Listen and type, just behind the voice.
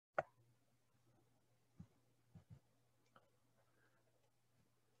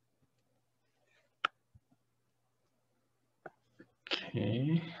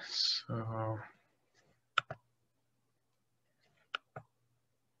Okay,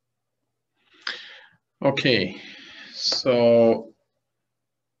 so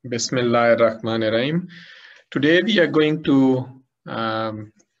Bismillahirrahmanirrahim. Today we are going to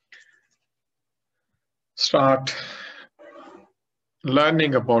start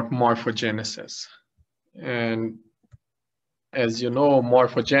learning about morphogenesis. And as you know,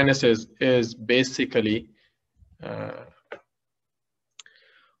 morphogenesis is basically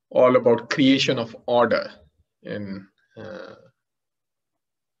all about creation of order in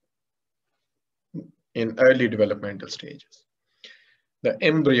early developmental stages. The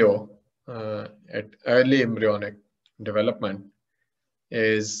embryo at early embryonic development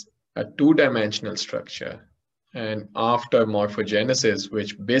is a two-dimensional structure, and after morphogenesis,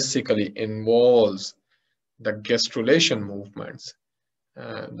 which basically involves the gastrulation movements,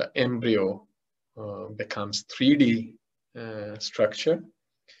 the embryo becomes 3D structure.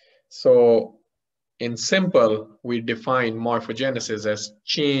 So in simple, we define morphogenesis as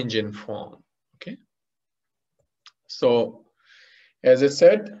change in form. Okay. So as I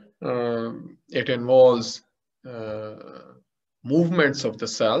said, it involves movements of the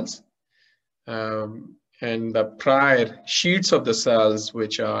cells and the prior sheets of the cells,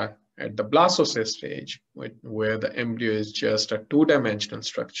 which are at the blastocyst stage, where the embryo is just a two-dimensional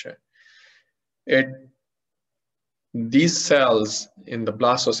structure. These cells in the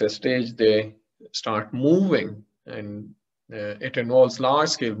blastocyst stage, they start moving, and it involves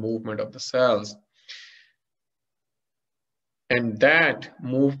large-scale movement of the cells. And that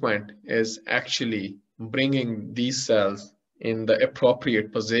movement is actually bringing these cells in the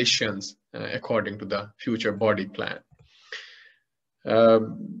appropriate positions according to the future body plan.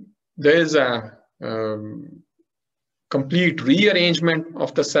 There is a complete rearrangement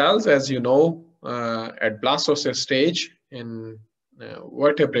of the cells, as you know, at blastocyst stage. In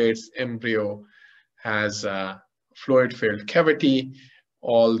vertebrates, embryo has a fluid-filled cavity.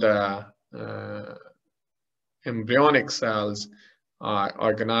 All the embryonic cells are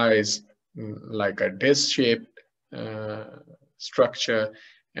organized like a disc-shaped structure,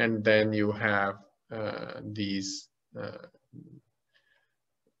 and then you have these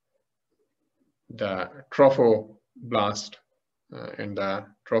the trophoblast and the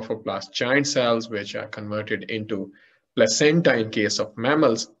trophoblast giant cells, which are converted into placenta in case of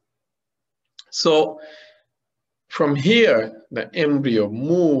mammals. So from here, the embryo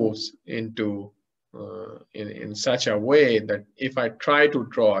moves into in such a way that if I try to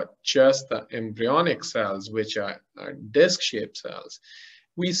draw just the embryonic cells, which are disc-shaped cells,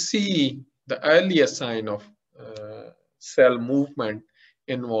 we see the earliest sign of cell movement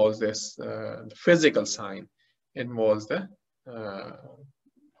involves this, the physical sign involves the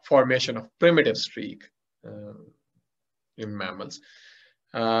formation of primitive streak in mammals.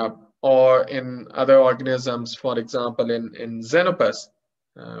 Or in other organisms, for example, in Xenopus,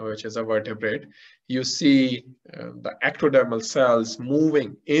 which is a vertebrate, you see the ectodermal cells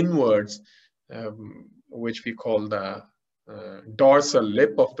moving inwards, which we call the dorsal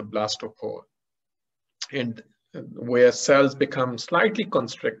lip of the blastopore, and where cells become slightly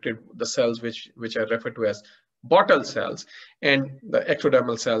constricted, the cells which are referred to as bottle cells, and the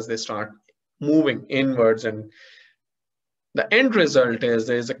ectodermal cells, they start moving inwards, and the end result is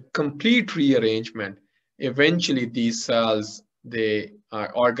there is a complete rearrangement. Eventually, these cells, they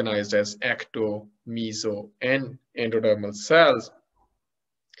are organized as ecto, meso, and endodermal cells.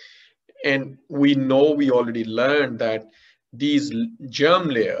 And we already learned that these germ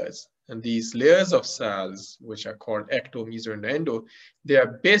layers and these layers of cells, which are called ecto, meso, and endo, they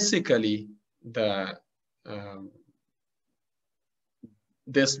are basically the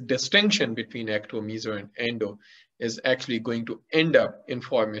this distinction between ecto, meso, and endo is actually going to end up in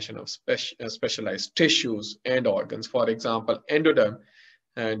formation of specialized tissues and organs. For example, endoderm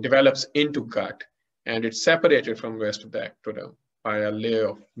develops into gut, and it's separated from the rest of the ectoderm by a layer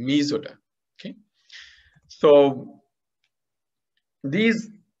of mesoderm. Okay, so these,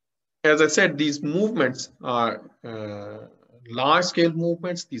 as I said, these movements are large-scale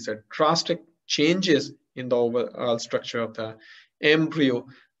movements. These are drastic changes in the overall structure of the embryo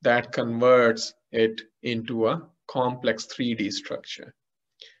that converts it into a complex 3D structure.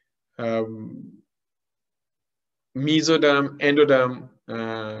 Mesoderm, endoderm,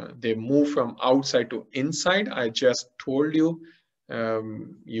 they move from outside to inside. I just told you,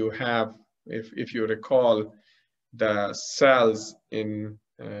 you have, if you recall, the cells in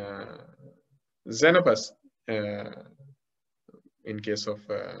Xenopus, in case of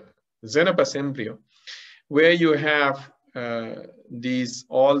Xenopus embryo, where you have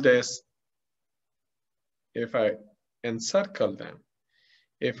all this, if I encircle them,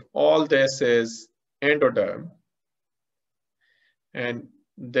 if all this is endoderm and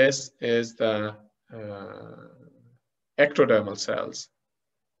this is the ectodermal cells.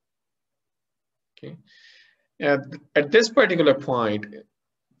 Okay, at this particular point,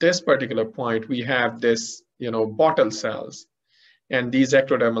 we have this, bottle cells, and these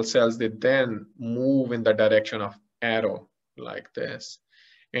ectodermal cells, they then move in the direction of arrow like this,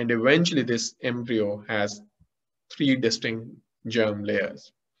 and eventually this embryo has 3 distinct germ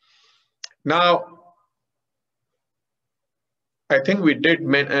layers. Now, I think I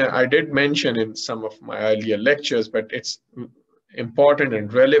did mention in some of my earlier lectures, but it's important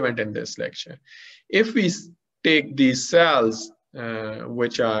and relevant in this lecture. If we take these cells,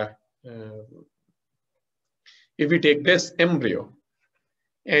 which are, if we take this embryo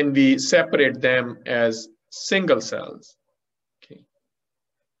and we separate them as single cells, okay,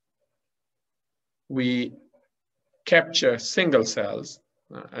 we capture single cells,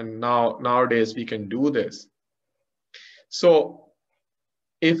 and nowadays we can do this. So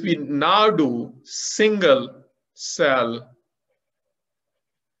if we now do single cell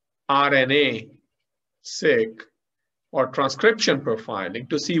RNA-seq or transcription profiling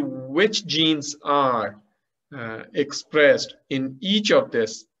to see which genes are expressed in each of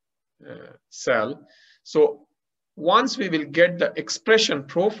this cell. So once we will get the expression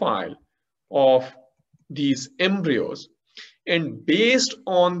profile of these embryos, and based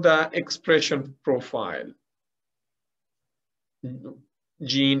on the expression profile,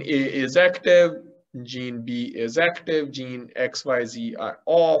 gene A is active, gene B is active, gene XYZ are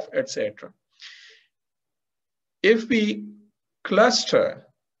off, etc. If we cluster,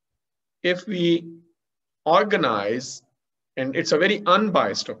 if we organize, and it's a very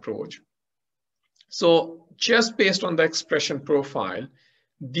unbiased approach. So just based on the expression profile,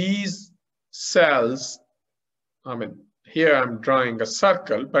 these cells, here I'm drawing a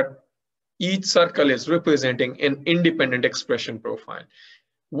circle, but each circle is representing an independent expression profile.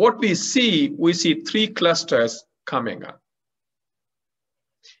 What we see 3 clusters coming up.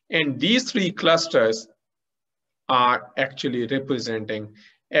 And these 3 clusters are actually representing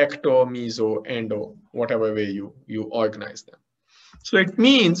ecto, meso, endo, whatever way you organize them. So it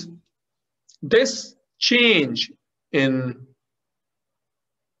means this change in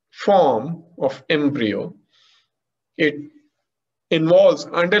form of embryo, it involves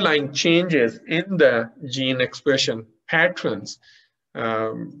underlying changes in the gene expression patterns.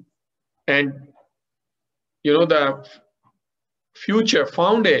 And the future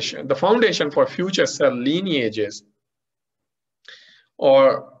foundation, the foundation for future cell lineages,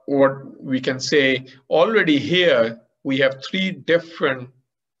 or what we can say, already here we have 3 different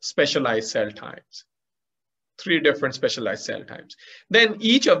specialized cell types. 3 different specialized cell types. Then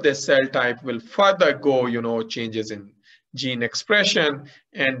each of this cell type will further go, changes in gene expression,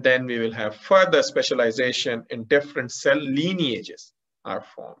 and then we will have further specialization in different cell lineages are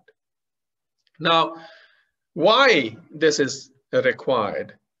formed. Now, why this is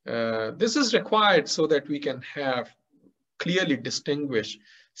required? This is required so that we can have clearly distinguish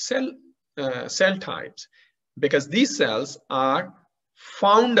cell types, because these cells are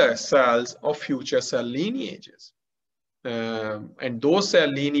founder cells of future cell lineages. And those cell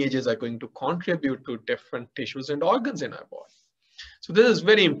lineages are going to contribute to different tissues and organs in our body. So this is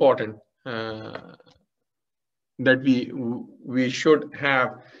very important, that we should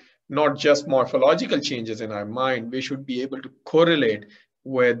have not just morphological changes in our mind, we should be able to correlate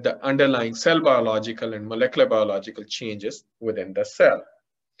with the underlying cell biological and molecular biological changes within the cell.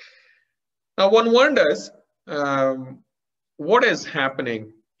 Now one wonders, what is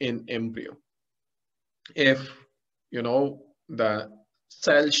happening in embryo? If, the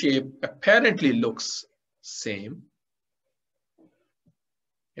cell shape apparently looks same,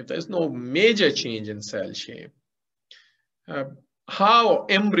 if there's no major change in cell shape, how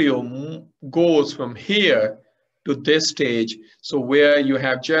embryo goes from here to this stage, so where you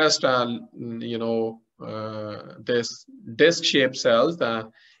have just, this disc-shaped cells,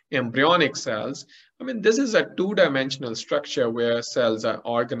 the embryonic cells. This is a 2-dimensional structure where cells are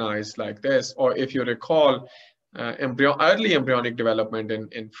organized like this. Or if you recall, early embryonic development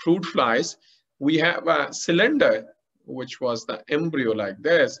in fruit flies, we have a cylinder, which was the embryo like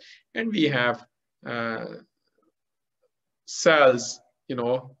this, and we have cells,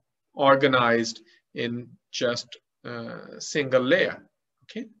 organized in just a single layer,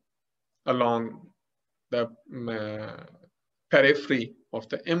 okay, along the periphery of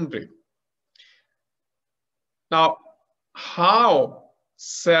the embryo. Now, how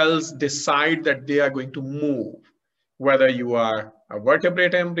cells decide that they are going to move, whether you are a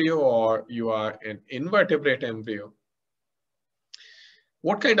vertebrate embryo or you are an invertebrate embryo?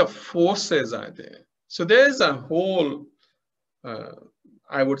 What kind of forces are there? So there's a whole,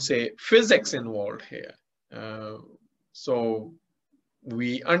 I would say, physics involved here. So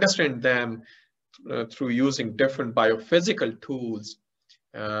we understand them through using different biophysical tools.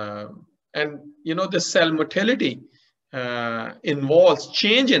 And the cell motility involves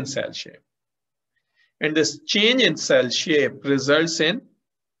change in cell shape. And this change in cell shape results in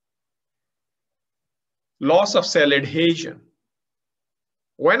loss of cell adhesion.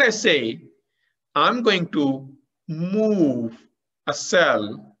 When I say I'm going to move a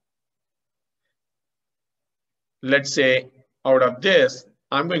cell, let's say out of this,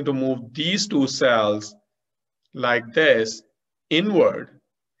 I'm going to move these two cells like this inward.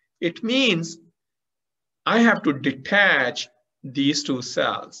 It means I have to detach these two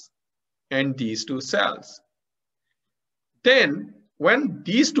cells and these two cells. Then when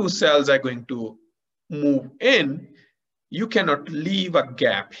these two cells are going to move in, you cannot leave a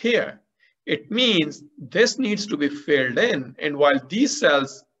gap here. It means this needs to be filled in, and while these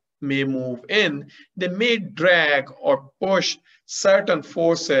cells may move in, they may drag or push certain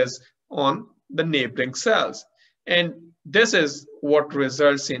forces on the neighboring cells. And this is what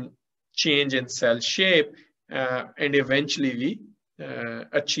results in change in cell shape, and eventually we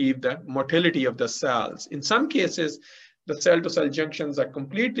achieve the motility of the cells. In some cases, the cell-to-cell junctions are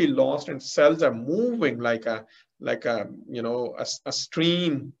completely lost and cells are moving like a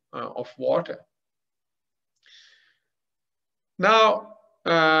stream of water. Now,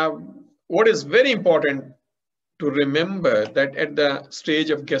 what is very important to remember that at the stage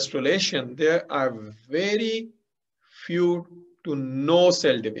of gastrulation, there are very few to no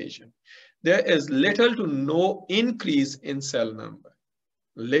cell division. There is little to no increase in cell number.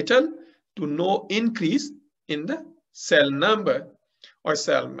 Little to no increase in the cell number or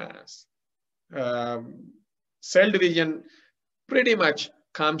cell mass. Cell division pretty much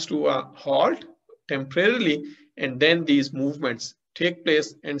comes to a halt temporarily, and then these movements take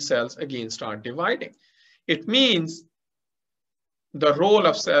place and cells again start dividing. It means the role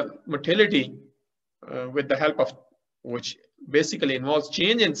of cell motility with the help of which basically involves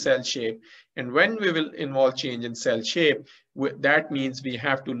change in cell shape. And when we will involve change in cell shape, that means we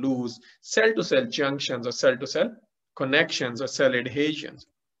have to lose cell-to-cell junctions or cell-to-cell connections or cell adhesions.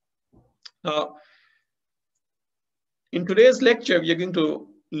 Now, in today's lecture, we are going to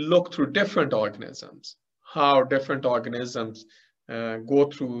look through different organisms, how different organisms go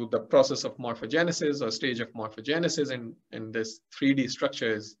through the process of morphogenesis or stage of morphogenesis, and this 3D structure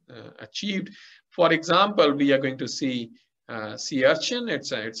is achieved. For example, we are going to see sea urchin.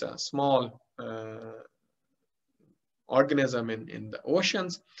 It's a small organism in the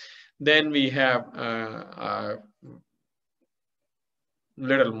oceans. Then we have a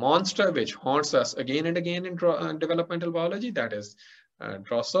little monster which haunts us again and again in developmental biology, that is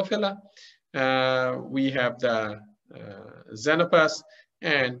Drosophila. We have the Xenopus,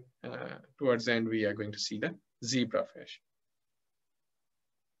 and towards the end we are going to see the zebrafish.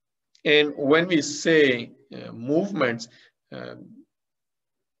 And when we say movements,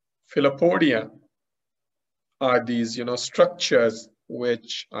 Philopodia are these structures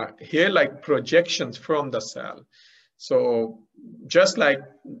which are hair-like projections from the cell. So just like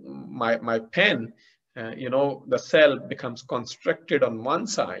my pen, the cell becomes constricted on one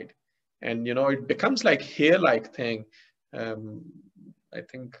side, and it becomes like hair-like thing. I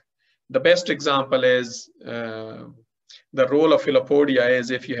think the best example is the role of Philopodia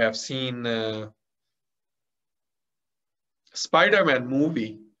is, if you have seen Spider-Man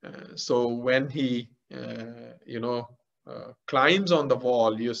movie. So when he climbs on the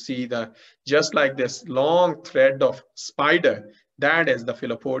wall, you see just like this long thread of spider, that is the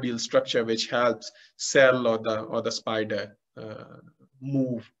philopodial structure which helps cell or the spider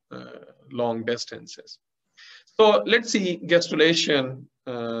move long distances. So let's see gastrulation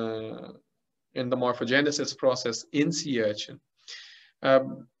in the morphogenesis process in sea urchin.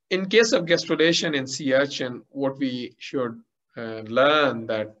 In case of gastrulation in sea urchin, what we should learn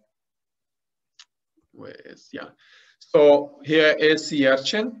that so here is sea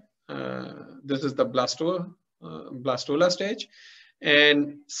urchin. This is the blastola stage,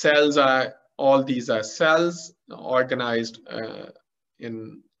 and cells are, all these are cells organized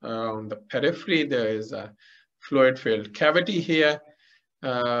in around the periphery. There is a fluid-filled cavity here.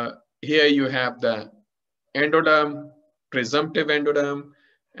 Here you have the endoderm, presumptive endoderm,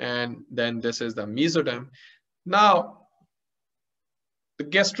 and then this is the mesoderm. Now, the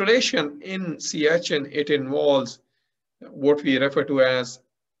gastrulation in sea urchin, it involves what we refer to as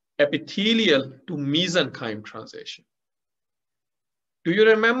epithelial to mesenchyme transition. Do you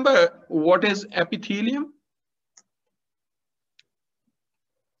remember what is epithelium?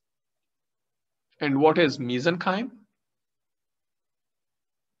 And what is mesenchyme?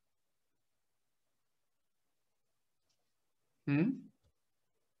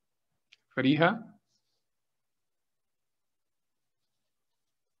 Fariha?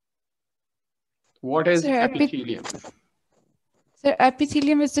 What is epithelium? So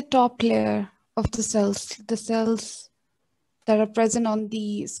epithelium is the top layer of the cells that are present on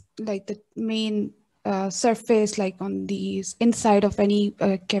the like the main surface, like on the inside of any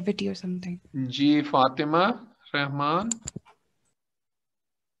cavity or something. Ji Fatima Rahman.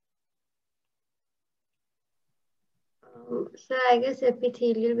 So I guess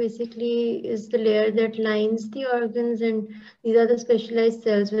epithelial basically is the layer that lines the organs, and these are the specialized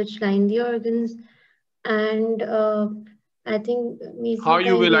cells which line the organs. And I think How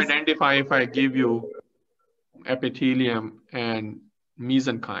you will mesenchyme is... identify if I give you epithelium and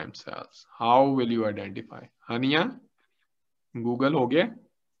mesenchyme cells? How will you identify? Hania? Google हो गया?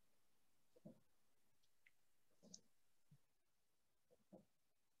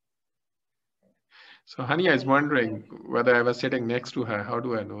 So Hania is wondering whether I was sitting next to her. How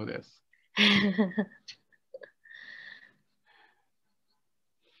do I know this?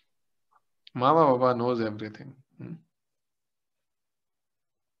 Mama Baba knows everything.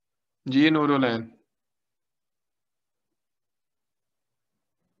 Ji Nurulan.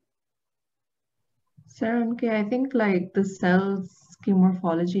 Sir, okay, I think like the cells की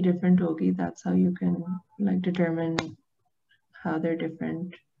morphology different होगी. That's how you can like determine how they're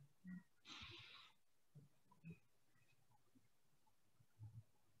different.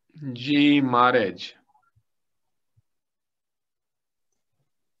 Ji Marriage.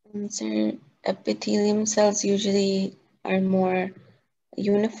 So epithelium cells usually are more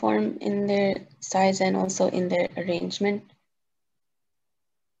uniform in their size and also in their arrangement.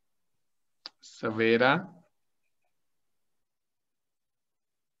 Savera.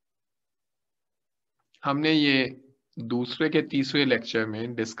 हमने ये दूसरे के तीसरे lecture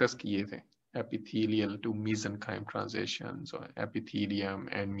में discuss किए थे epithelial to mesenchyme transitions or epithelium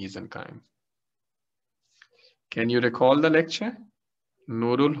and mesenchyme. Can you recall the lecture?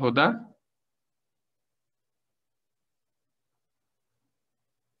 Nurul Huda?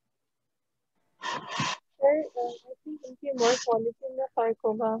 Sir, I think उनकी morphology में फर्क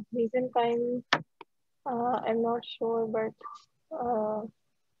होगा. Mesenchyme, I'm not sure, but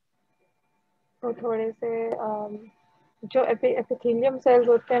वो थोड़े से जो epithelium cells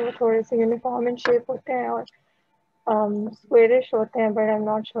होते हैं वो थोड़े से uniform in shape होते हैं और squarish होते हैं, but I'm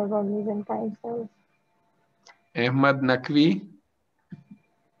not sure about mesenchyme cells. Ahmad Nakvi?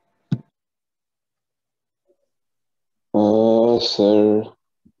 Sir,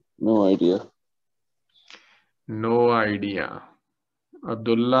 no idea. No idea.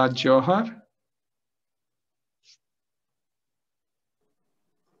 Abdullah Johar?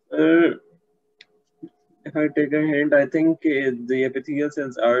 If I take a hint, I think the epithelial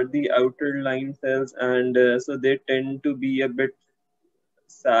cells are the outer line cells, and so they tend to be a bit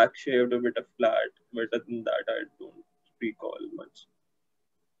sac-shaped, a bit of flat. But other than that, I don't recall much.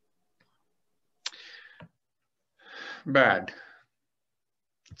 Bad.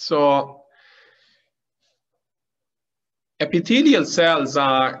 So epithelial cells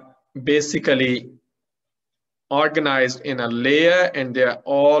are basically organized in a layer and they are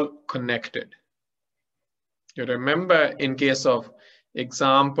all connected. You remember in case of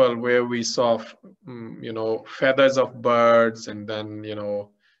example where we saw, feathers of birds and then,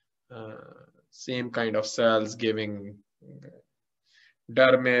 same kind of cells giving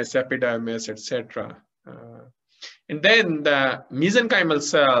dermis, epidermis, etc. And then the mesenchymal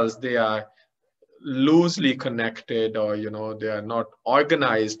cells, they are loosely connected, or they are not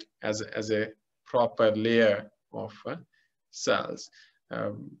organized as a proper layer of cells.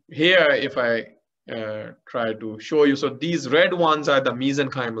 Here, if I try to show you, so these red ones are the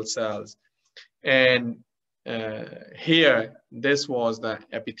mesenchymal cells, and here this was the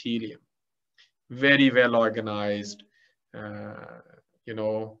epithelium, very well organized,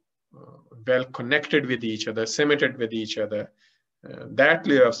 well connected with each other, cemented with each other. That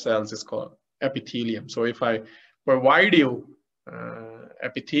layer of cells is called epithelium. So if I provide you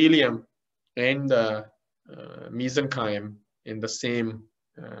epithelium and the mesenchyme in the same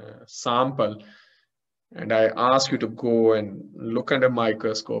sample, and I ask you to go and look under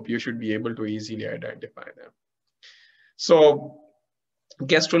microscope, you should be able to easily identify them. So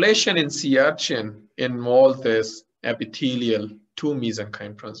gastrulation in sea urchin involves this epithelial to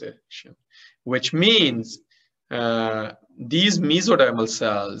mesenchyme transition, which means these mesodermal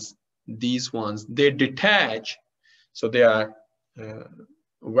cells, these ones, they detach. So they are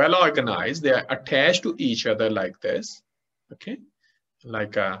well organized. They are attached to each other like this, okay,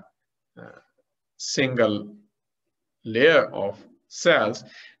 like a single layer of cells,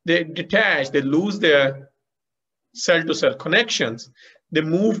 they detach, they lose their cell-to-cell connections, they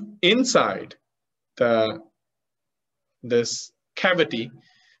move inside this cavity,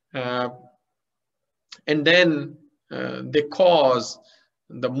 and then they cause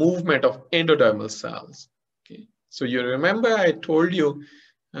the movement of endodermal cells. Okay. So you remember I told you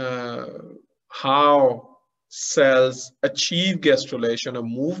how cells achieve gastrulation or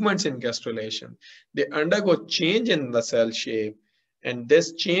movements in gastrulation. They undergo change in the cell shape, and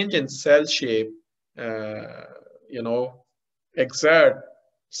this change in cell shape, exert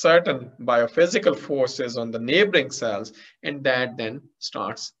certain biophysical forces on the neighboring cells, and that then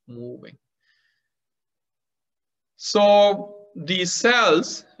starts moving. So these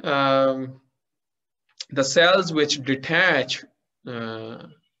cells, the cells which detach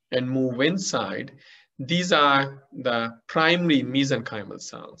and move inside, these are the primary mesenchymal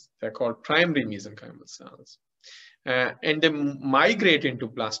cells. They're called primary mesenchymal cells. And they migrate into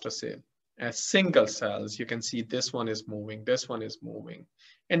blastocele as single cells. You can see this one is moving, this one is moving,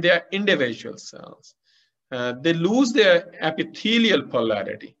 and they are individual cells. They lose their epithelial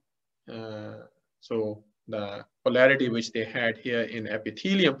polarity. So the polarity which they had here in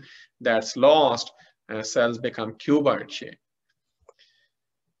epithelium, that's lost, cells become cuboid shape.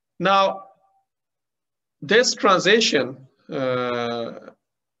 Now, this transition to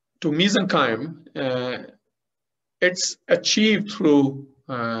mesenchyme, it's achieved through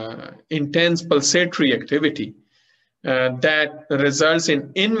intense pulsatory activity that results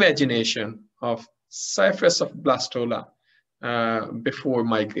in invagination of surface of blastola before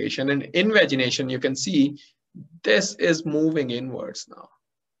migration. And invagination, you can see this is moving inwards now.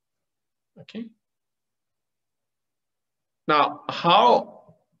 Okay. Now, how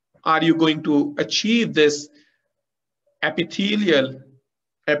are you going to achieve this epithelium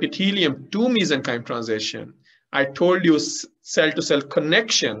to mesenchyme transition? I told you cell-to-cell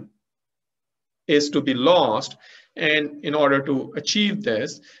connection is to be lost, and in order to achieve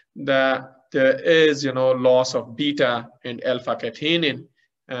this, there is loss of beta and alpha catenin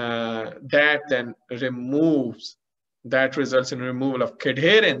that then results in removal of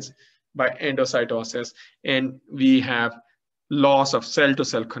cadherins by endocytosis, and we have loss of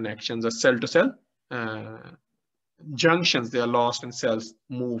cell-to-cell connections or cell-to-cell junctions. They are lost and cells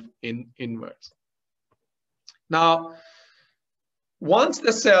move inwards. Now, once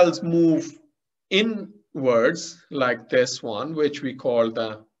the cells move inwards, like this one, which we call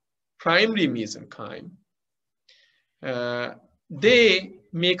the primary mesenchyme, they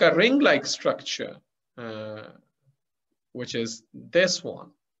make a ring-like structure, which is this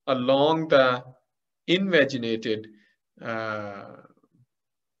one, along the invaginated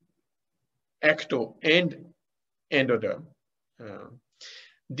ecto and endoderm.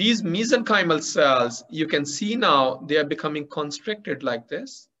 These mesenchymal cells, you can see now, they are becoming constricted like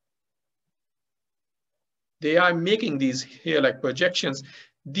this. They are making these hair-like projections.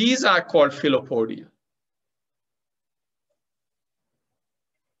 These are called philopodia.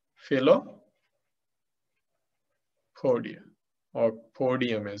 Philopodia, or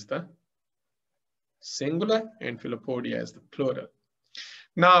podium is the singular and philopodia is the plural.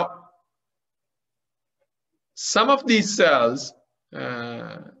 Now, some of these cells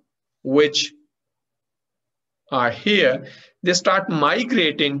which are here, they start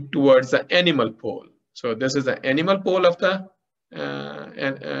migrating towards the animal pole. So this is the animal pole of the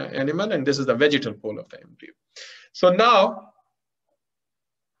animal, and this is the vegetal pole of the embryo. So now,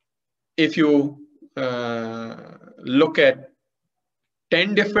 if you look at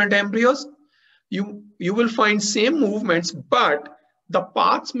 10 different embryos, you will find same movements, but the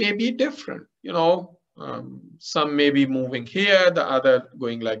paths may be different. Some may be moving here, the other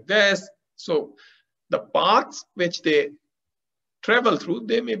going like this. So the paths which they travel through,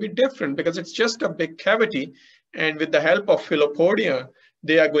 they may be different because it's just a big cavity. And with the help of philopodia,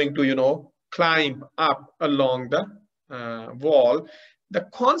 they are going to, climb up along the wall. The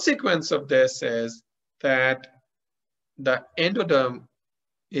consequence of this is that the endoderm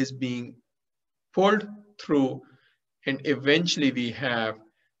is being pulled through, and eventually we have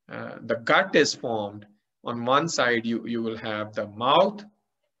the gut is formed. On one side, you will have the mouth,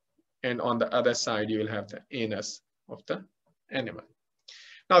 and on the other side, you will have the anus of the animal.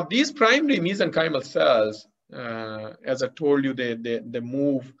 Now, these primary mesenchymal cells, as I told you, they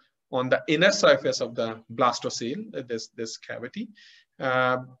move on the inner surface of the blastocele, this cavity.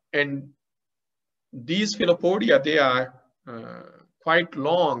 And these philopodia, they are quite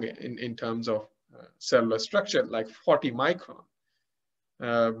long in terms of cellular structure, like 40 micron.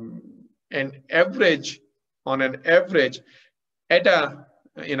 And on an average,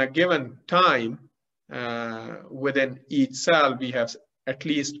 in a given time, within each cell, we have at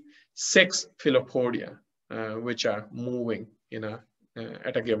least 6 philopodia, which are moving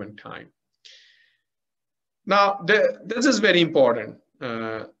at a given time. Now, this is very important.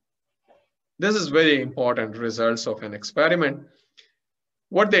 This is very important results of an experiment.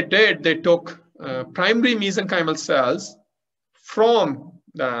 What they did, they took primary mesenchymal cells from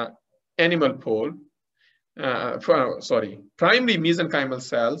the animal pole, primary mesenchymal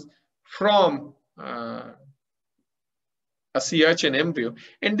cells from a sea urchin embryo,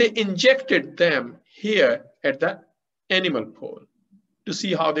 and they injected them here at the animal pole to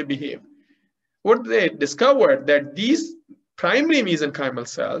see how they behave. What they discovered that these primary mesenchymal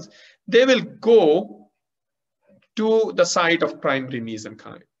cells, they will go to the site of primary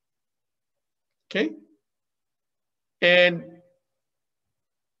mesenchyme. Okay, and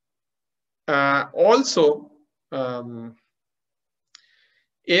also,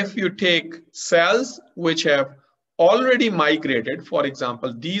 if you take cells which have already migrated, for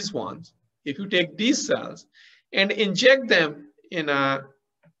example, these ones, if you take these cells and inject them in a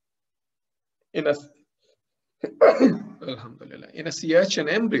sea urchin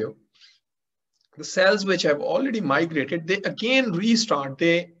embryo, the cells which have already migrated, they again restart.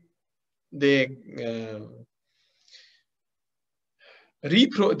 They are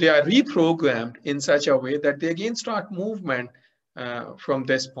reprogrammed in such a way that they again start movement from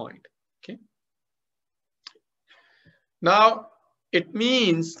this point. Okay. Now it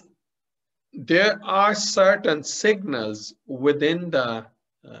means there are certain signals within the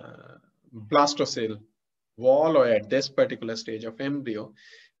blastocyst wall or at this particular stage of embryo,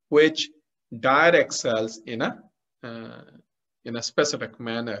 which direct cells in a specific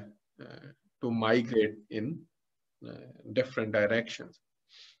manner to migrate in different directions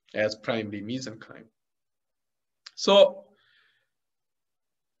as primary mesenchyme. So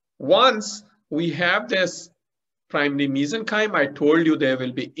once we have this primary mesenchyme, I told you there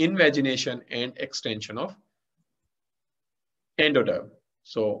will be invagination and extension of endoderm.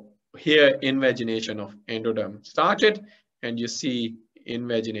 So here invagination of endoderm started, and you see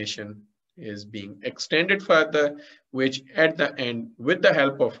invagination is being extended further, which at the end, with the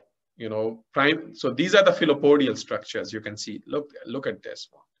help of so these are the filopodial structures. You can see, look at this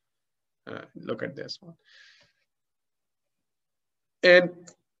one. Look at this one. And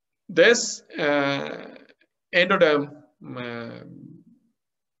this endoderm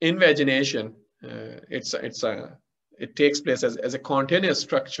invagination, it takes place as a continuous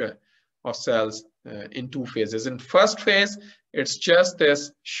structure of cells in 2 phases. In first phase, it's just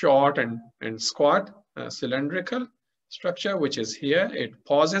this short and squat cylindrical structure, which is here. It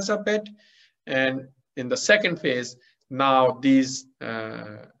pauses a bit, and in the second phase, now these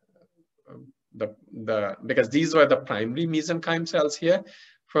because these were the primary mesenchyme cells here.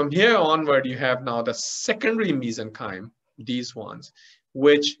 From here onward, you have now the secondary mesenchyme, these ones,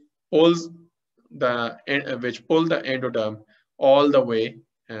 which pull the endoderm all the way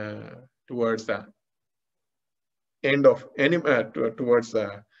towards the end of towards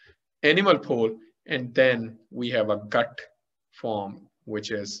the animal pole, and then we have a gut form, which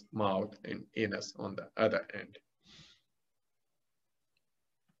is mouth and anus on the other end.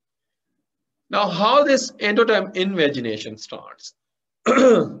 Now, how this endoderm invagination starts?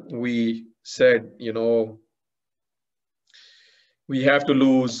 We said, we have to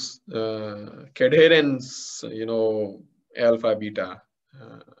lose cadherins, alpha, beta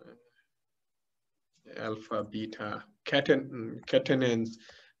catenins,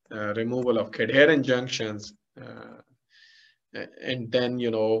 removal of cadherin junctions, and then,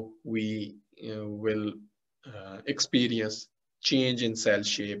 we will experience change in cell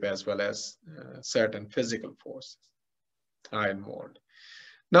shape as well as certain physical forces are involved.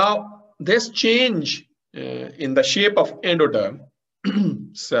 Now, this change in the shape of endoderm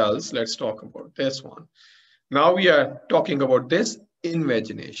cells, let's talk about this one. Now we are talking about this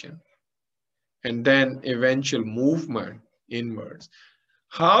invagination and then eventual movement inwards.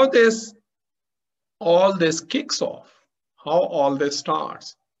 How all this kicks off, how all this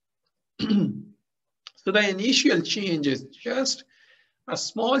starts. So the initial change is just a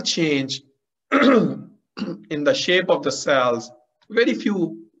small change in the shape of the cells. Very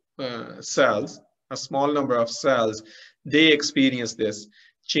few cells, a small number of cells, they experience this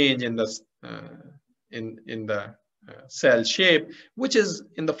change in the cell shape, which is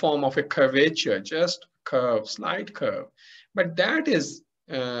in the form of a curvature, just curve, slight curve. But that is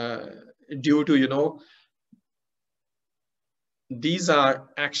due to, these are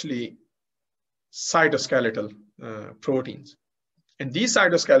actually cytoskeletal proteins. And these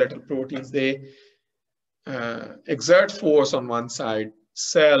cytoskeletal proteins, they exert force on one side,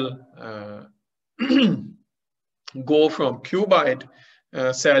 cell go from cuboid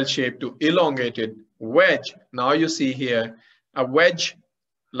cell shape to elongated wedge. Now you see here a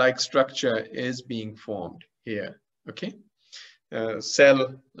wedge-like structure is being formed here. Okay,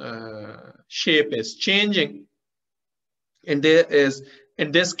 cell shape is changing, and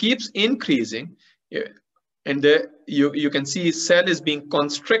this keeps increasing, and you can see cell is being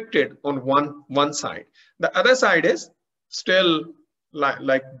constricted on one side. The other side is still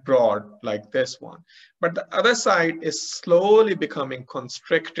like broad, like this one, but the other side is slowly becoming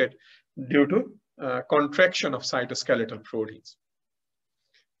constricted due to contraction of cytoskeletal proteins.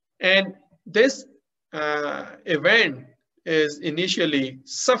 And this event is initially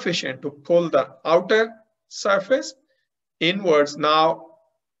sufficient to pull the outer surface inwards. Now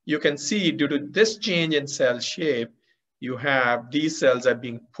you can see, due to this change in cell shape, you have these cells are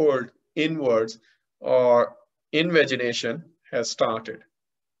being pulled inwards, or invagination has started.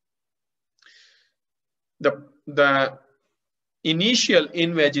 The initial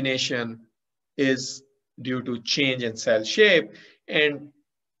invagination is due to change in cell shape, and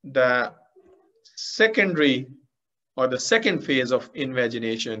the secondary, or the second phase of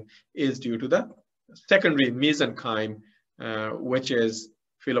invagination, is due to the secondary mesenchyme, which is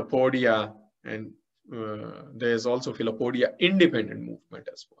Philopodia, and there is also Philopodia independent movement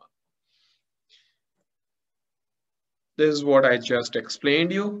as well. This is what I just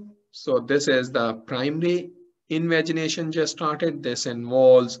explained you. So this is the primary invagination just started. This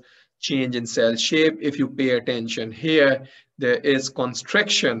involves change in cell shape. If you pay attention here, there is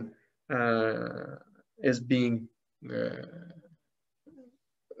constriction is being,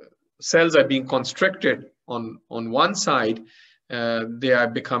 cells are being constricted on one side. They are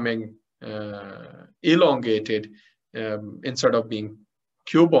becoming elongated instead of being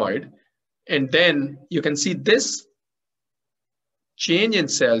cuboid. And then you can see this change in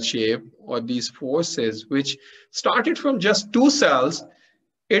cell shape, or these forces, which started from just 2 cells,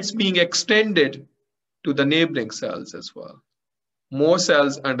 it's being extended to the neighboring cells as well. More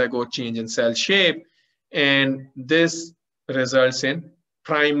cells undergo change in cell shape, and this results in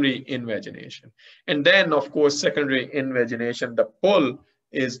primary invagination. And then, of course, secondary invagination, the pull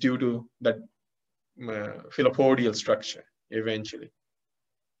is due to the philopodial structure eventually.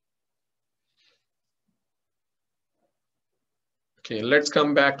 Okay, let's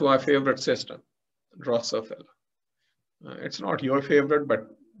come back to our favorite system, Drosophila. It's not your favorite, but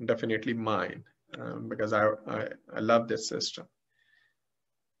definitely mine, because I love this system.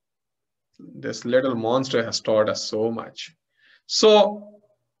 This little monster has taught us so much. So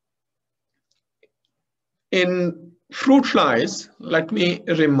in fruit flies, let me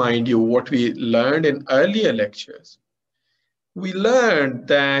remind you what we learned in earlier lectures. We learned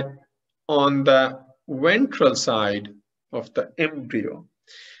that on the ventral side of the embryo,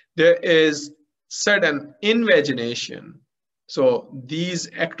 there is sudden invagination. So these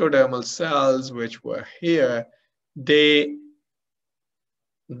ectodermal cells which were here, they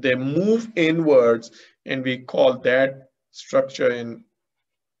move inwards, and we call that structure in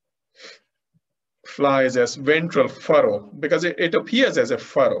flies as ventral furrow, because it appears as a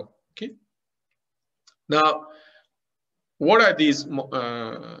furrow. Okay. Now, what are these?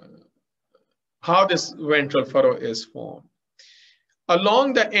 How this ventral furrow is formed?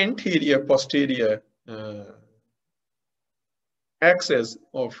 Along the anterior posterior axis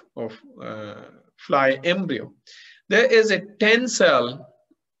of fly embryo, there is a 10 cell.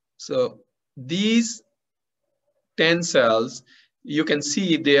 So these 10 cells, you can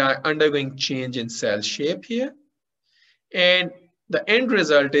see they are undergoing change in cell shape here. And the end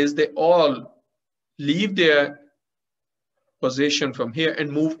result is they all leave their position from here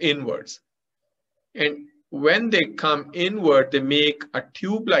and move inwards. And when they come inward, they make a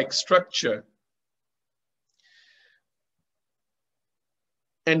tube-like structure.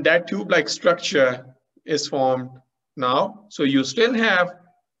 And that tube-like structure is formed now. So you still have,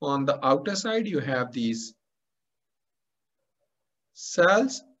 on the outer side, you have these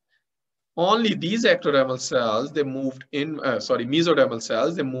cells. Only these ectodermal cells, they moved in, mesodermal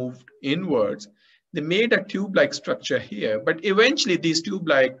cells, they moved inwards. They made a tube-like structure here, but eventually these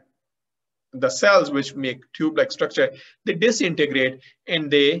tube-like, the cells which make tube-like structure, they disintegrate, and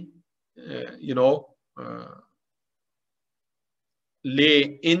they,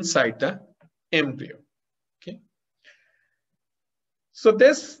 lay inside the embryo. Okay. So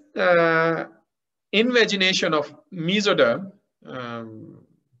this invagination of mesoderm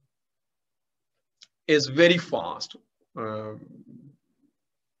is very fast.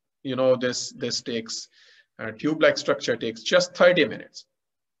 This takes, tube-like structure takes just 30 minutes.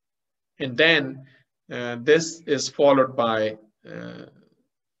 And then this is followed by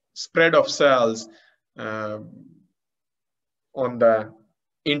spread of cells on the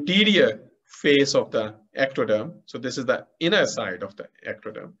interior face of the ectoderm. So this is the inner side of the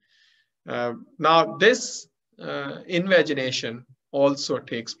ectoderm. Now this invagination also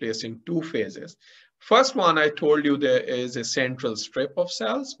takes place in two phases. First one, I told you there is a central strip of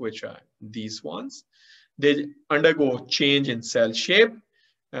cells, which are these ones. They undergo change in cell shape,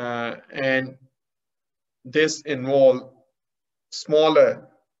 and this involves smaller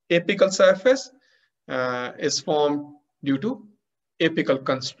apical surface is formed due to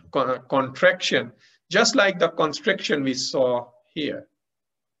apical contraction, just like the constriction we saw here.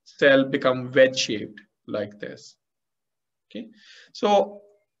 Cell become wedge shaped like this. Okay, so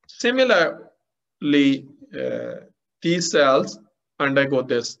similarly, these cells undergo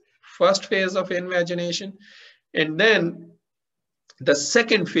this first phase of invagination, and then the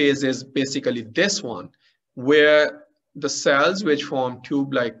second phase is basically this one, where the cells which form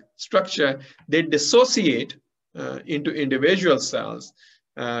tube-like structure, they dissociate into individual cells,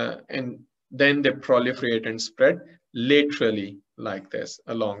 and then they proliferate and spread laterally like this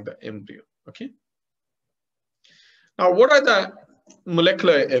along the embryo. Okay. Now, what are the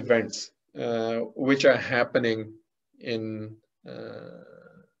molecular events which are happening in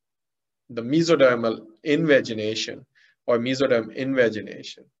the mesodermal invagination or mesoderm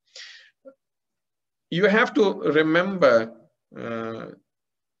invagination? You have to remember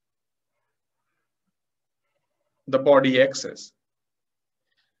the body axis.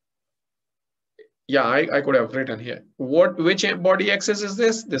 Yeah, I could have written here. Which body axis is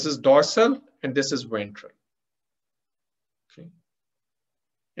this? This is dorsal and this is ventral. Okay.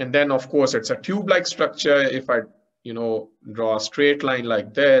 And then of course it's a tube-like structure. If I draw a straight line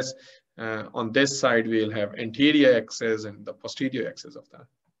like this, on this side we'll have anterior axis and the posterior axis of that,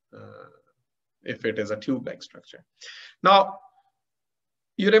 if it is a tube-like structure. Now,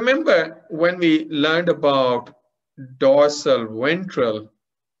 you remember when we learned about dorsal ventral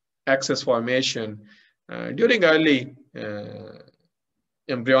axis formation during early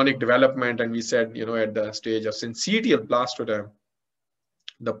embryonic development, and we said, at the stage of syncytial blastoderm,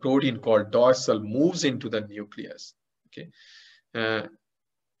 the protein called dorsal moves into the nucleus. Okay,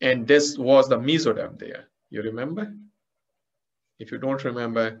 and this was the mesoderm there. You remember? If you don't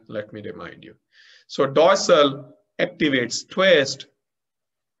remember, let me remind you. So dorsal activates twist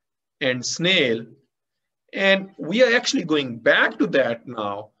and snail, and we are actually going back to that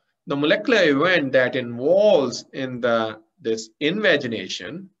now. The molecular event that involves in this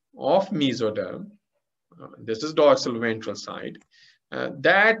invagination of mesoderm, this is dorsal ventral side,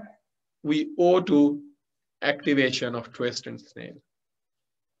 that we owe to activation of twist and snail.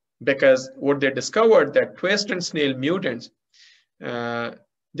 Because what they discovered that twist and snail mutants,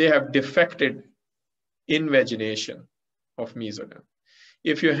 they have defected invagination of mesoderm.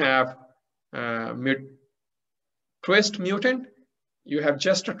 If you have twist mutant, you have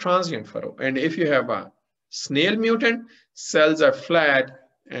just a transient furrow. And if you have a snail mutant, cells are flat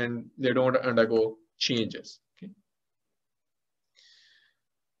and they don't undergo changes. Okay?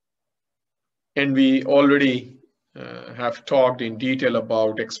 And we already have talked in detail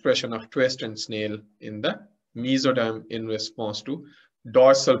about expression of twist and snail in the mesoderm in response to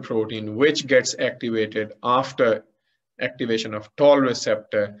dorsal protein, which gets activated after activation of toll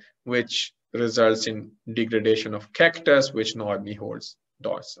receptor, which results in degradation of cactus, which normally holds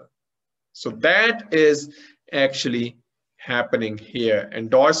dorsal. So that is actually happening here, and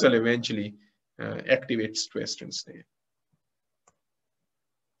dorsal eventually activates twist and snail.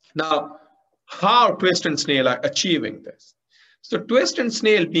 Now, how twist and snail are achieving this? So twist and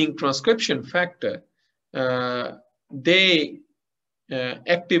snail, being transcription factor, they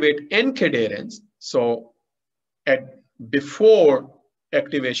activate encadherence. So before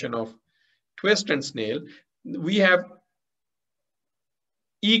activation of twist and snail, we have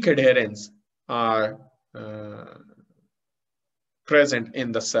ecadherence are present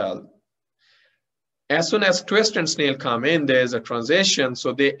in the cell. As soon as twist and snail come in, there is a transition,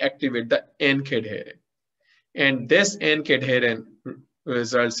 so they activate the encadherent. And this encadherent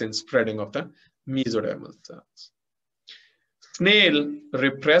results in spreading of the mesodermal cells. Snail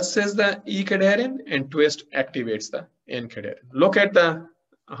represses the ecadherent and twist activates the encadherent. Look at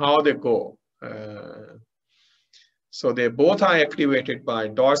how they go. So they both are activated by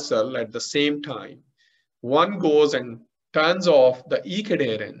dorsal at the same time. One goes and turns off the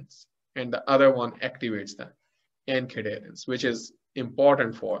ecadherence, and the other one activates the encadherence, which is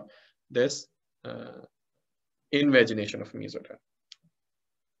important for this invagination of mesoderm.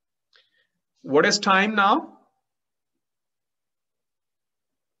 What is time now?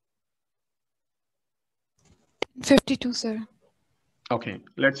 $52, sir. Okay,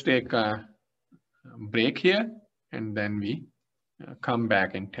 let's take a break here and then we come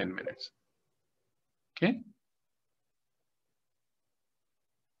back in 10 minutes. Okay.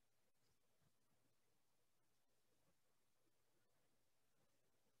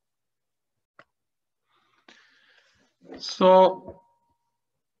 So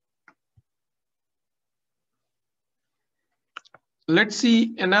let's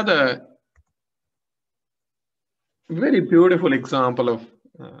see another very beautiful example of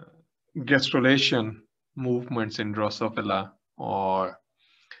gastrulation movements in Drosophila, or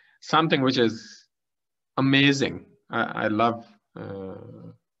something which is amazing. I love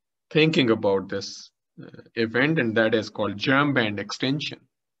thinking about this event, and that is called germ band extension.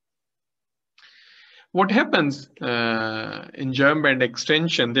 What happens in germ band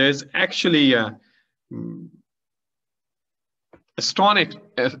extension, there's actually a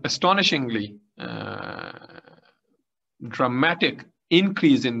astonishingly dramatic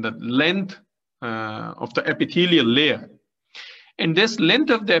increase in the length of the epithelial layer. And this length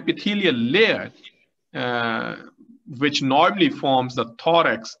of the epithelial layer, which normally forms the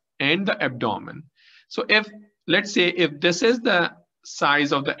thorax and the abdomen. So if, let's say, if this is the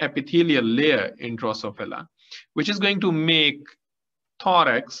size of the epithelial layer in Drosophila, which is going to make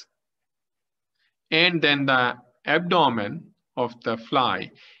thorax and then the abdomen of the fly,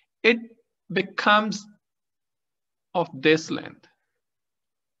 it becomes of this length.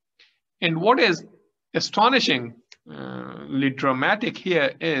 And what is astonishingly dramatic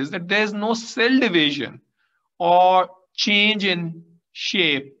here is that there's no cell division or change in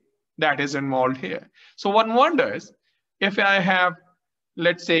shape that is involved here. So one wonders, if I have,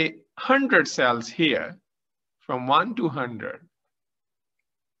 let's say, 100 cells here, from 1 to 100,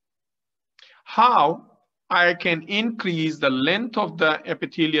 how I can increase the length of the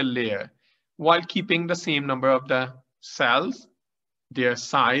epithelial layer while keeping the same number of the cells, their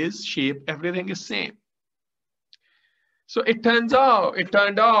size, shape, everything is same. So it turned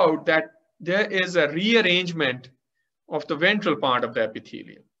out that there is a rearrangement of the ventral part of the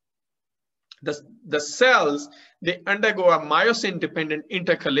epithelium. The cells, they undergo a myosin-dependent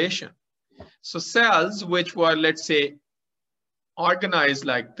intercalation. So cells which were, let's say, organized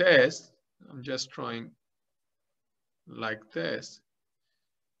like this, I'm just drawing like this.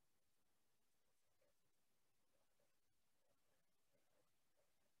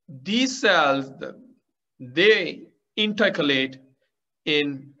 These cells, they intercalate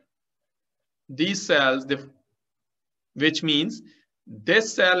in these cells, which means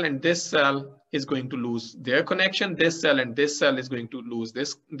this cell and this cell is going to lose their connection. This cell and this cell is going to lose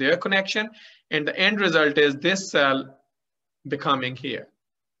their connection. And the end result is this cell becoming here,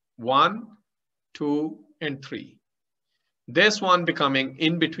 1, 2, and 3. This one becoming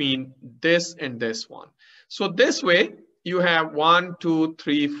in between this and this one. So this way you have 1, 2,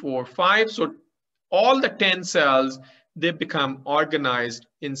 3, 4, 5. So all the 10 cells, they become organized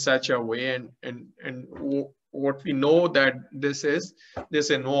in such a way, and what we know that this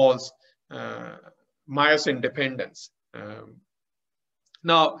involves myosin dependence.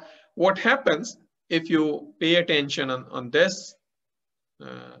 Now, what happens if you pay attention on this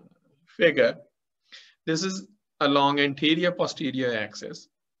figure? This is along anterior posterior axis,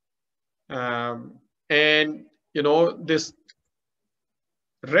 and you know, this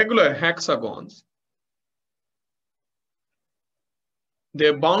regular hexagons,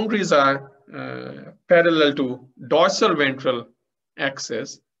 their boundaries are parallel to dorsal ventral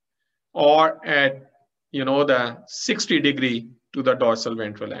axis, or at, you know, the 60 degree to the dorsal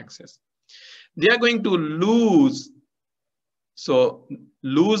ventral axis. They are going to lose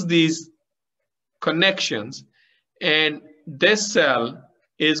these connections, and this cell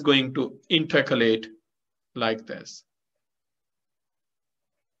is going to intercalate like this.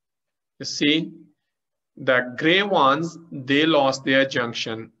 You see, the gray ones, they lost their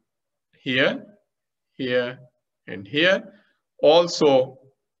junction here, here, and here. Also,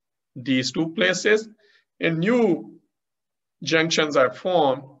 these two places, and new junctions are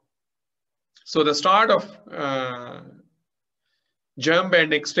formed. So the start of germ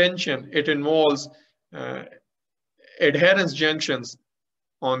band extension, it involves adherence junctions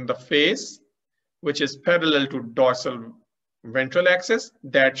on the face, which is parallel to dorsal ventral axis,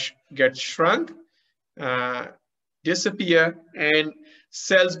 that gets shrunk, disappear, and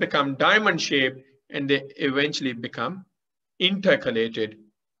cells become diamond shaped, and they eventually become intercalated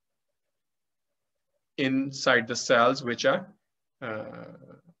inside the cells which are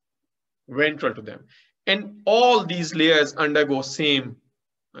ventral to them. And all these layers undergo same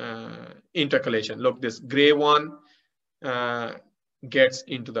intercalation. Look, this gray one gets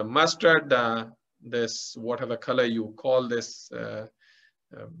into the mustard, this whatever color you call this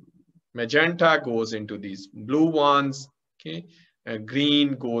magenta goes into these blue ones, okay?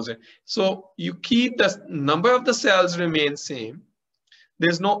 Green goes in. So you keep the number of the cells remain same.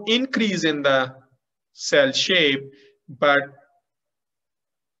 There's no increase in the cell shape, but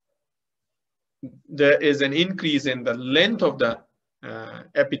there is an increase in the length of the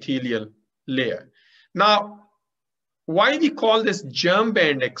epithelial layer. Now, why we call this germ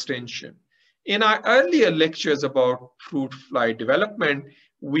band extension? In our earlier lectures about fruit fly development,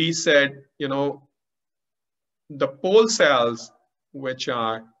 we said, you know, the pole cells, which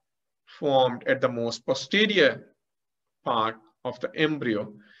are formed at the most posterior part of the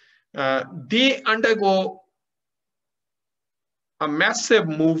embryo, they undergo a massive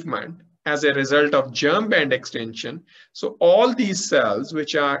movement as a result of germ band extension. So all these cells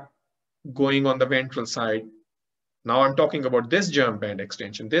which are going on the ventral side, now I'm talking about this germ band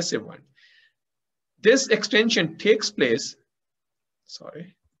extension, this event. This extension takes place,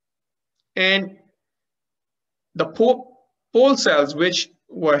 and the pole cells which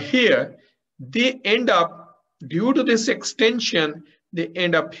were here, they end up, due to this extension, they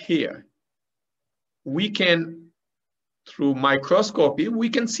end up here. We can, through microscopy, we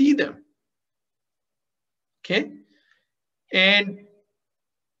can see them, okay? And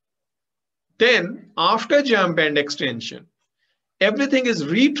then after germ band extension, everything is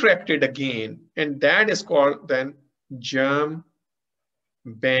retracted again, and that is called then germ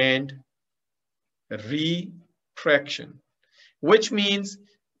band retraction, which means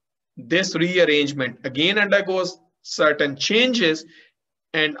this rearrangement again undergoes certain changes,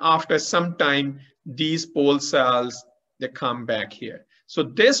 and after some time, these pole cells, they come back here. So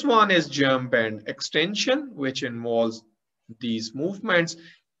this one is germ band extension, which involves these movements,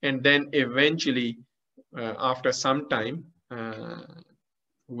 and then eventually, after some time,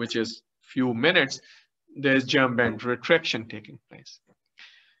 which is few minutes, there's germ band retraction taking place.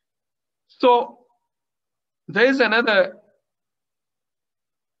 So there is another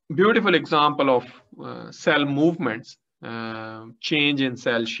beautiful example of cell movements, change in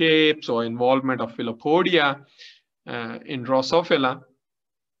cell shapes or involvement of Philopodia in Drosophila,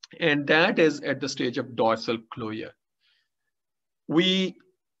 and that is at the stage of dorsal closure.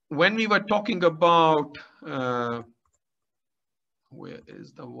 When we were talking about, where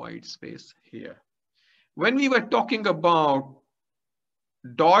is the white space here? When we were talking about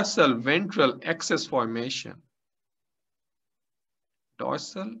dorsal ventral axis formation,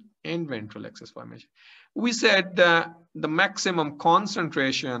 dorsal and ventral axis formation, we said that the maximum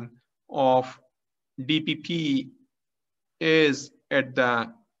concentration of DPP is at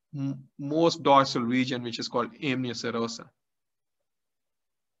the most dorsal region, which is called amnioserosa.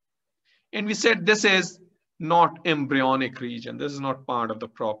 And we said this is not embryonic region. This is not part of the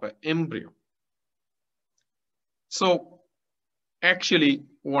proper embryo. So actually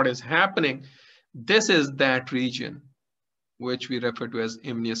what is happening, this is that region which we refer to as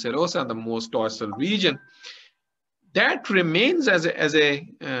amnioserosa, the most dorsal region. That remains as a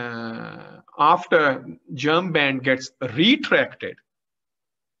after germ band gets retracted,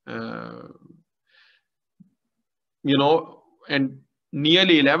 you know, and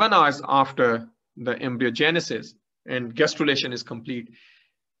nearly 11 hours after the embryogenesis and gastrulation is complete,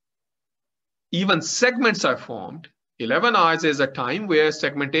 even segments are formed. 11 hours is a time where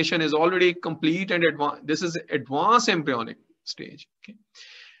segmentation is already complete and advanced. This is advanced embryonic stage. Okay.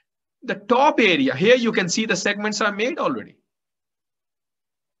 The top area, here you can see the segments are made already.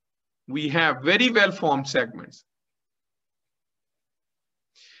 We have very well formed segments.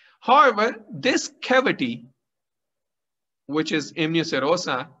 However, this cavity, which is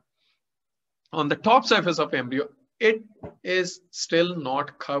amnioserosa, on the top surface of embryo, it is still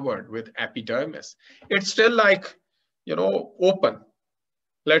not covered with epidermis. It's still like, you know, open.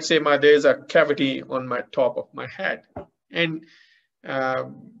 Let's say there's a cavity on my top of my head, and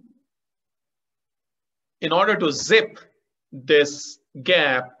in order to zip this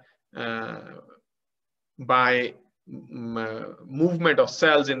gap by movement of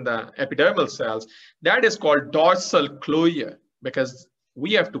cells in the epidermal cells, that is called dorsal closure, because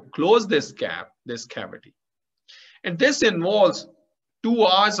we have to close this gap, this cavity. And this involves 2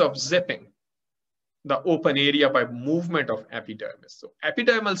 hours of zipping the open area by movement of epidermis. So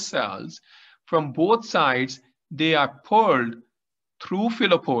epidermal cells from both sides, they are pulled through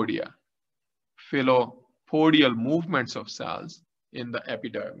Philopodia, philopodial movements of cells in the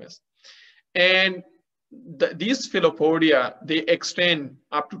epidermis. And these Philopodia, they extend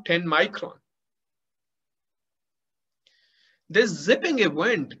up to 10 micron. This zipping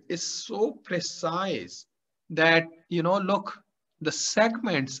event is so precise that, you know, look, the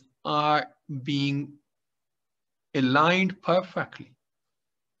segments are being aligned perfectly.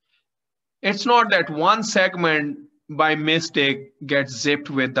 It's not that one segment by mistake gets zipped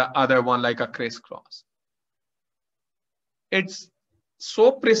with the other one like a crisscross. It's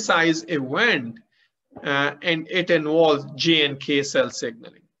so precise event, and it involves J and K cell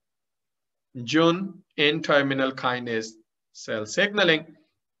signaling. Jun N-terminal kinase cell signaling,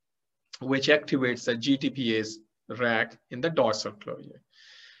 which activates the GTPase rack in the dorsal cloia.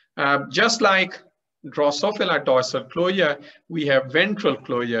 Just like Drosophila dorsal cloia, we have ventral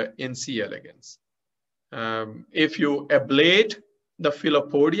cloia in C. elegans. If you ablate the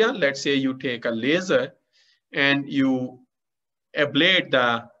philopodia, let's say you take a laser and you ablate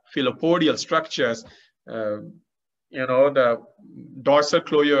the philopodial structures, the dorsal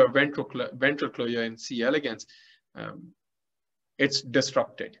cloia or ventral cloia in C. elegans, it's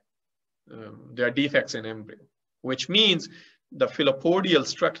disrupted. There are defects in embryo, which means the philopodial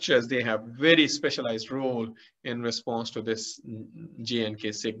structures, they have very specialized role in response to this J and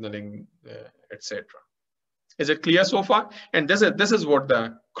K signaling, etc. Is it clear so far? And this is what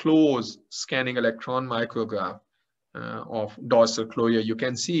the close scanning electron micrograph of dorsal cloia. You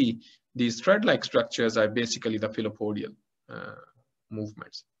can see these thread-like structures are basically the philopodial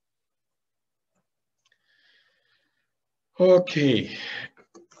movements. Okay.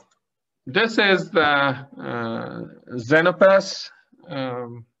 This is the Xenopus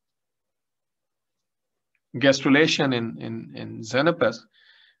gastrulation in Xenopus.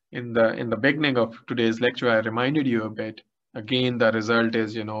 In the beginning of today's lecture, I reminded you a bit. Again, the result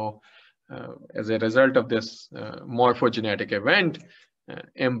is, as a result of this morphogenetic event,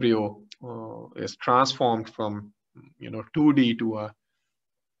 embryo is transformed from 2D to a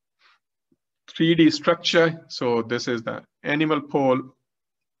 3D structure. So this is the animal pole.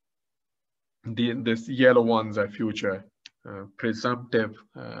 This yellow ones are future presumptive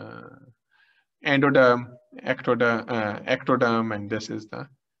endoderm, ectoderm, and this is the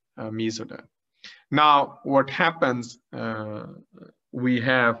mesoderm. Now, what happens? We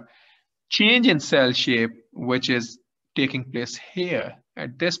have change in cell shape, which is taking place here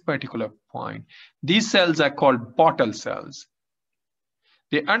at this particular point. These cells are called bottle cells.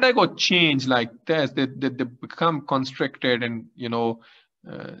 They undergo change like this. They become constricted, and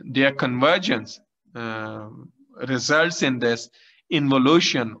their convergence results in this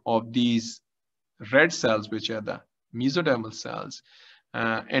involution of these red cells, which are the mesodermal cells.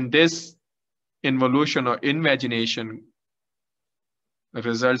 And this involution or invagination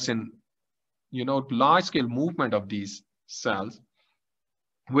results in large-scale movement of these cells,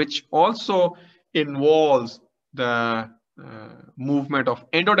 which also involves the movement of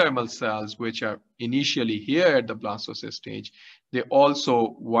endodermal cells, which are initially here at the blastocyst stage. They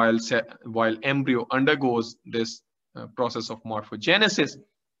also, while embryo undergoes this process of morphogenesis,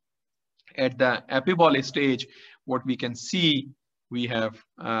 at the epibole stage, what we can see, we have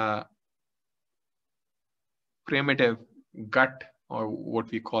primitive gut, or what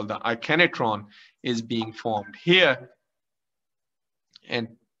we call the echinotron, is being formed here, and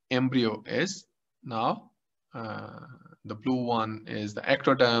embryo is now the blue one is the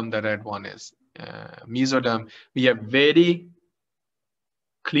ectoderm, the red one is mesoderm. We have very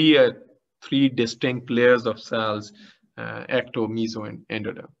clear 3 distinct layers of cells, ecto, meso, and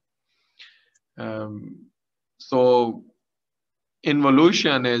endoderm. So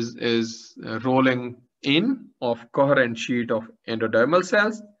involution is rolling in of coherent sheet of endodermal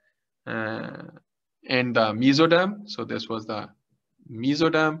cells and the mesoderm. So this was the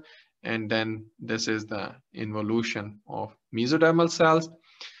mesoderm, and then this is the involution of mesodermal cells.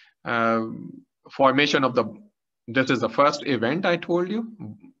 Formation of this is the first event I told you.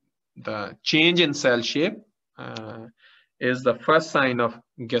 The change in cell shape is the first sign of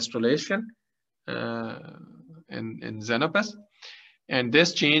gastrulation in Xenopus. And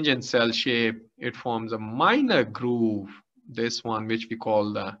this change in cell shape, it forms a minor groove, this one which we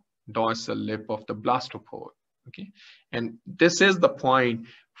call the dorsal lip of the blastopore. Okay, and this is the point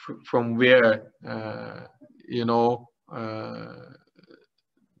from where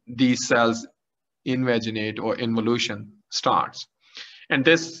these cells invaginate or involution starts. And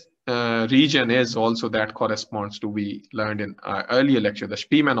this region is also that corresponds to, we learned in our earlier lecture, the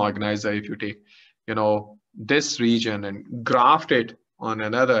Spearman organizer. If you take this region and graft it on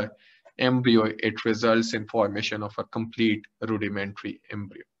another embryo, it results in formation of a complete rudimentary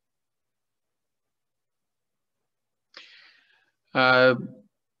embryo.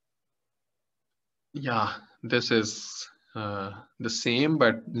 Yeah, this is the same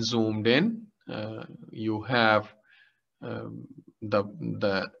but zoomed in. You have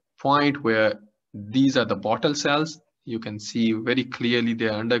the point where these are the bottle cells. You can see very clearly they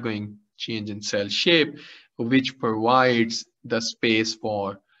are undergoing change in cell shape, which provides the space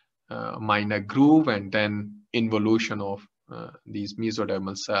for minor groove, and then involution of these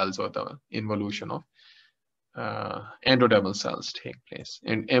mesodermal cells, or the involution of endodermal cells take place,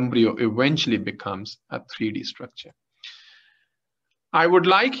 and embryo eventually becomes a 3D structure. I would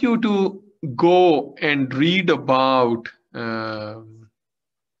like you to go and read about,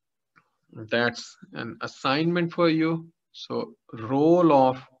 that's an assignment for you. So role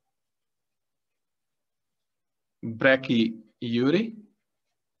of brachyury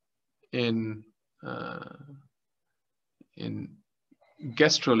in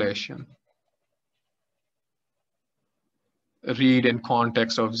gastrulation. Read in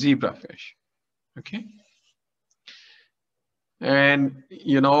context of zebrafish. Okay. And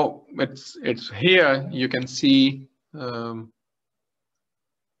you know, it's here you can see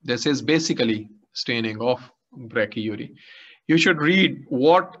this is basically staining of brachyury. You should read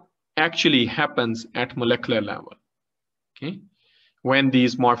what actually happens at molecular level. Okay, when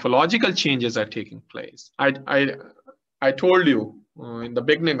these morphological changes are taking place. I told you in the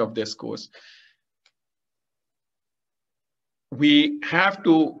beginning of this course, we have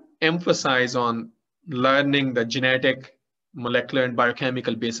to emphasize on learning the genetic, molecular, and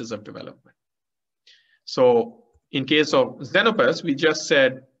biochemical basis of development. So in case of Xenopus, we just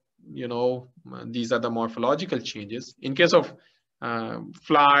said, you know, these are the morphological changes. In case of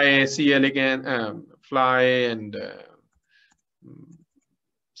fly, C. elegans, fly, and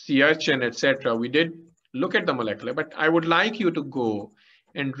sea urchin, etc., we did look at the molecular, but I would like you to go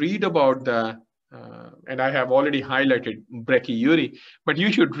and read about the, and I have already highlighted brachyury, but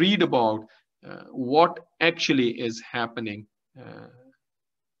you should read about what actually is happening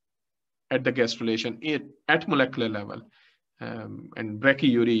at the gastrulation at molecular level. And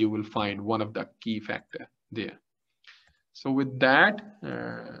brachyury, you will find one of the key factor there. So with that,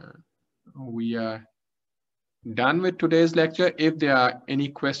 we are done with today's lecture. If there are any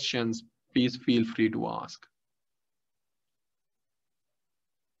questions, please feel free to ask.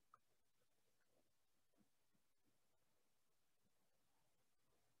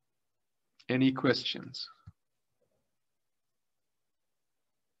 Any questions?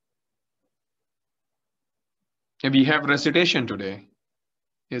 We have recitation today.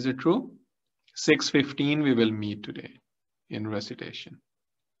 Is it true? 6:15 we will meet today in recitation.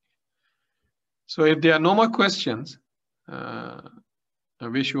 So if there are no more questions, I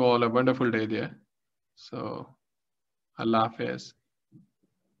wish you all a wonderful day there. So Allah Hafiz.